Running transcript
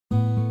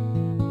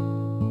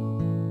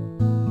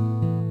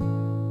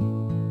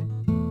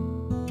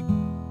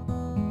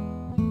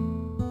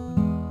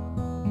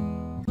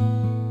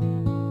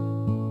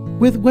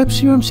With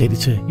webCRM's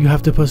editor, you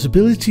have the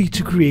possibility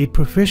to create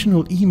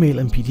professional email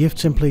and PDF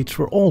templates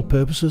for all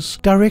purposes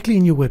directly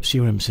in your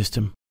webCRM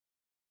system.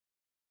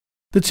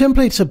 The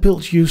templates are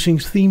built using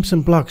themes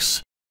and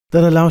blocks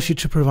that allows you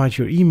to provide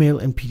your email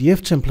and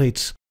PDF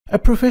templates a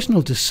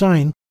professional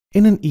design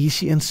in an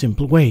easy and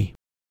simple way.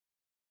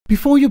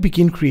 Before you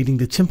begin creating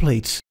the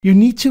templates, you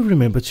need to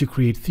remember to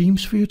create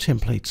themes for your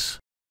templates.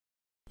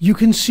 You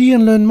can see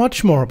and learn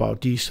much more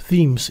about these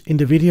themes in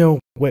the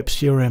video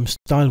webCRM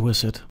Style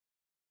Wizard.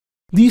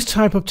 These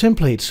type of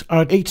templates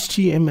are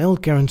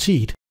HTML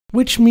guaranteed,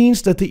 which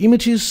means that the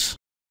images,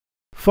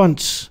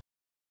 fonts,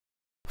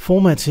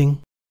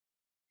 formatting,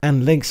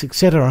 and links,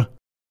 etc.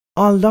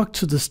 are locked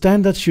to the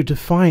standards you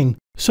define,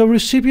 so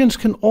recipients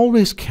can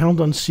always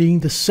count on seeing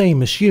the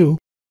same as you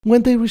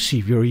when they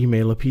receive your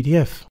email or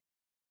PDF.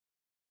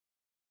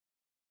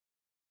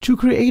 To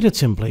create a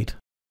template,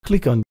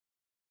 click on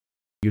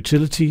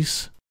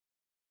Utilities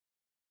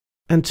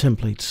and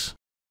Templates.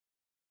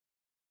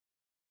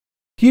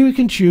 Here you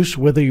can choose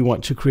whether you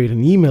want to create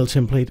an email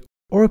template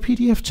or a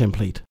PDF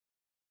template.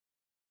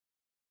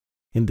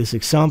 In this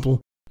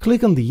example,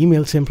 click on the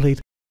email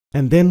template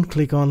and then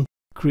click on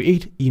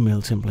Create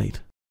Email Template.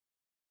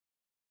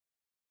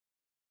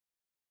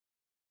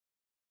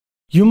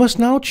 You must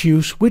now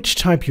choose which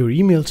type your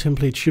email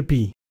template should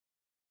be.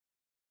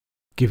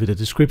 Give it a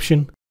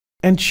description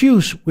and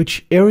choose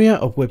which area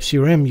of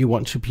webCRM you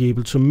want to be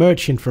able to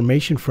merge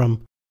information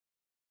from,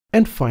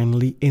 and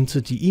finally enter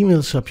the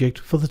email subject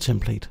for the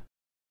template.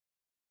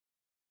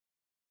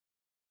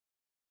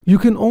 You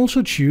can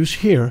also choose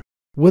here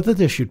whether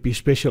there should be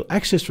special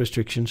access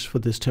restrictions for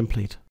this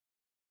template.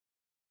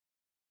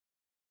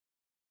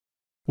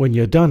 When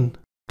you're done,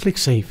 click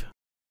Save.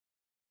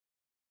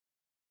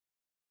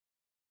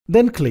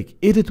 Then click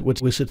Edit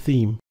with Wizard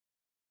Theme.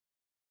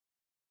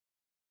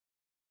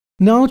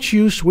 Now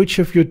choose which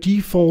of your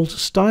default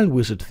Style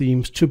Wizard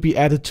themes to be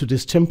added to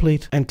this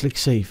template and click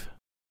Save.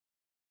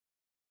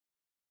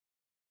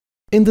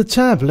 In the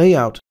tab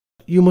Layout,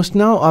 you must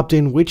now opt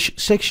in which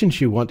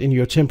sections you want in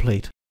your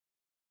template.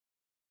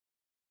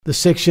 The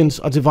sections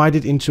are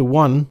divided into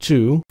 1,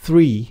 2,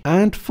 3,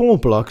 and 4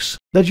 blocks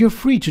that you're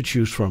free to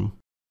choose from.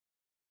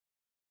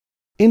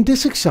 In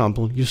this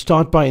example, you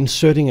start by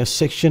inserting a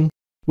section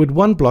with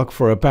 1 block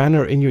for a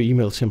banner in your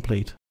email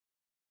template.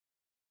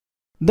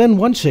 Then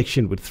 1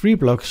 section with 3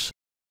 blocks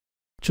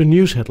to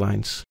news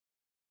headlines.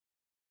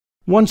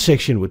 1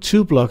 section with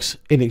 2 blocks,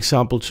 in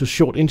example to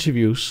short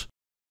interviews.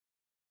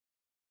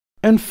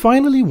 And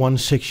finally 1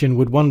 section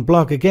with 1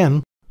 block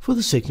again for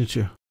the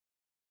signature.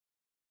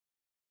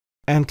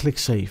 And click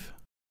Save.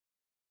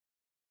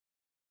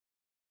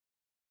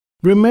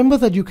 Remember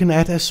that you can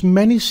add as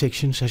many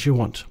sections as you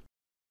want.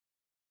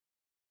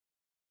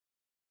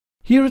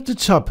 Here at the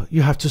top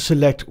you have to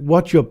select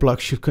what your block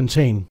should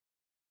contain.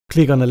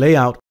 Click on the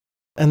layout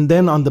and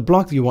then on the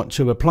block you want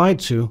to apply it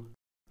to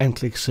and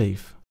click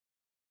Save.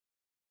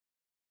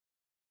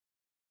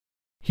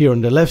 Here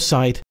on the left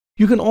side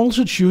you can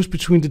also choose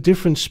between the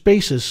different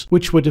spaces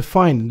which were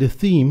defined in the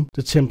theme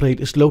the template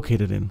is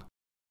located in.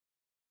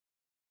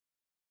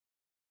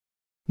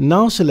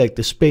 Now select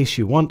the space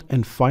you want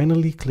and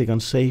finally click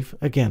on Save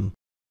again.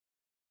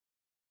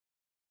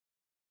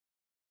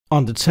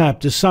 On the tab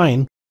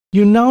Design,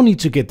 you now need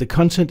to get the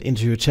content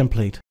into your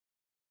template.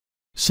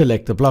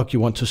 Select the block you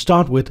want to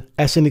start with,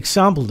 as an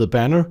example the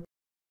banner,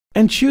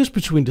 and choose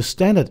between the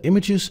standard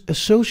images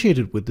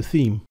associated with the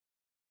theme.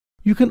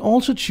 You can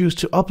also choose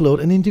to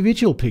upload an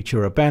individual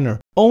picture or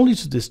banner only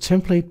to this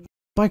template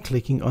by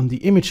clicking on the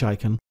image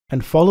icon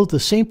and follow the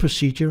same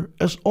procedure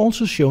as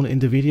also shown in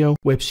the video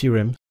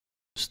webCRM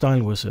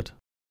Style Wizard.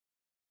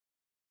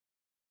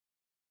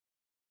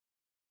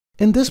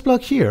 In this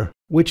block here,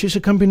 which is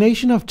a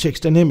combination of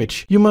text and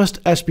image, you must,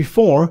 as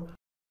before,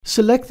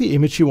 select the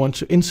image you want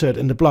to insert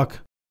in the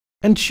block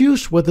and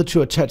choose whether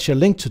to attach a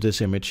link to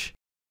this image.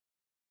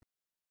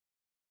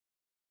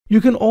 You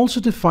can also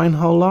define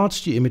how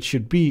large the image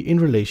should be in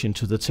relation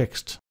to the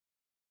text.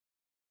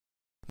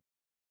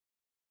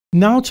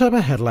 Now type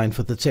a headline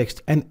for the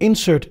text and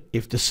insert,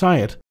 if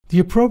desired, the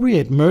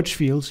appropriate merge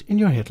fields in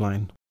your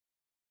headline.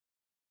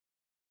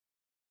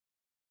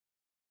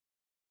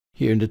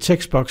 Here in the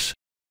text box,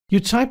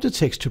 you type the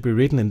text to be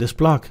written in this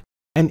block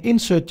and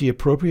insert the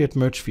appropriate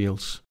merge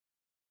fields.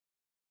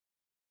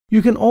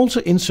 You can also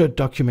insert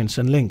documents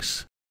and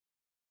links.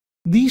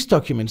 These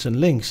documents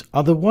and links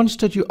are the ones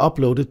that you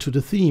uploaded to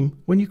the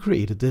theme when you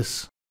created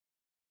this.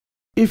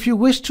 If you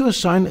wish to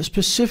assign a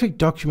specific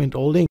document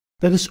or link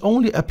that is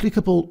only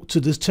applicable to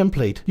this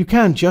template, you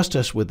can, just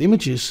as with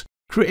images,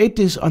 create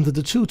this under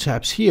the 2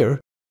 tabs here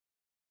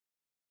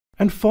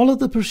and follow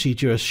the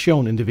procedure as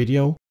shown in the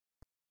video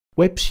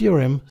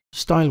webCRM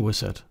Style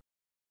Wizard.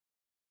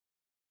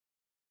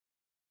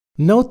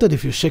 Note that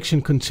if your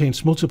section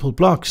contains multiple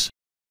blocks,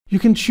 you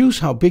can choose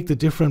how big the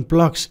different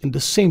blocks in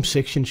the same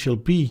section shall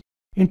be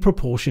in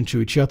proportion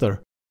to each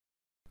other,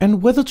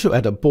 and whether to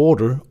add a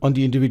border on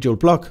the individual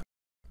block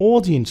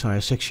or the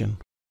entire section.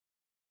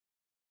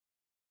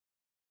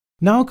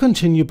 Now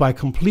continue by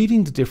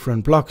completing the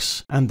different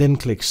blocks and then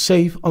click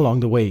Save along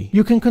the way.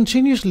 You can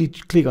continuously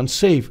click on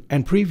Save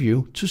and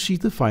Preview to see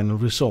the final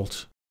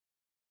result.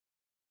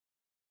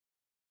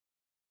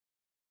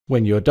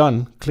 When you're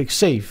done, click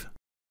Save,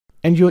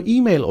 and your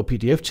email or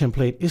PDF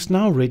template is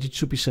now ready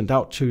to be sent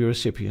out to your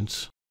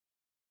recipients.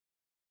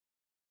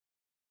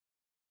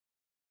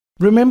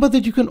 Remember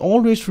that you can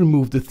always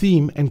remove the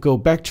theme and go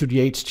back to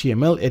the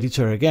HTML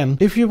editor again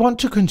if you want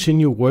to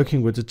continue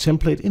working with the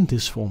template in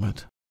this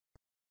format.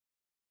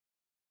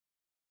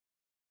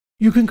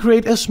 You can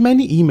create as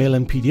many email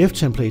and PDF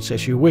templates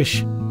as you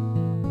wish.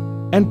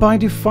 And by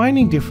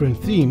defining different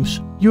themes,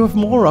 you have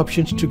more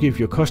options to give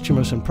your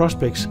customers and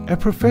prospects a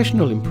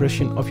professional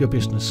impression of your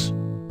business.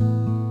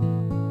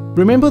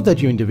 Remember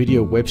that you in the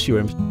video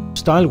webCRM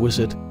Style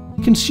Wizard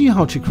can see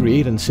how to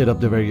create and set up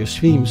the various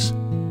themes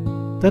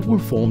that will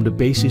form the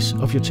basis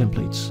of your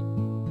templates.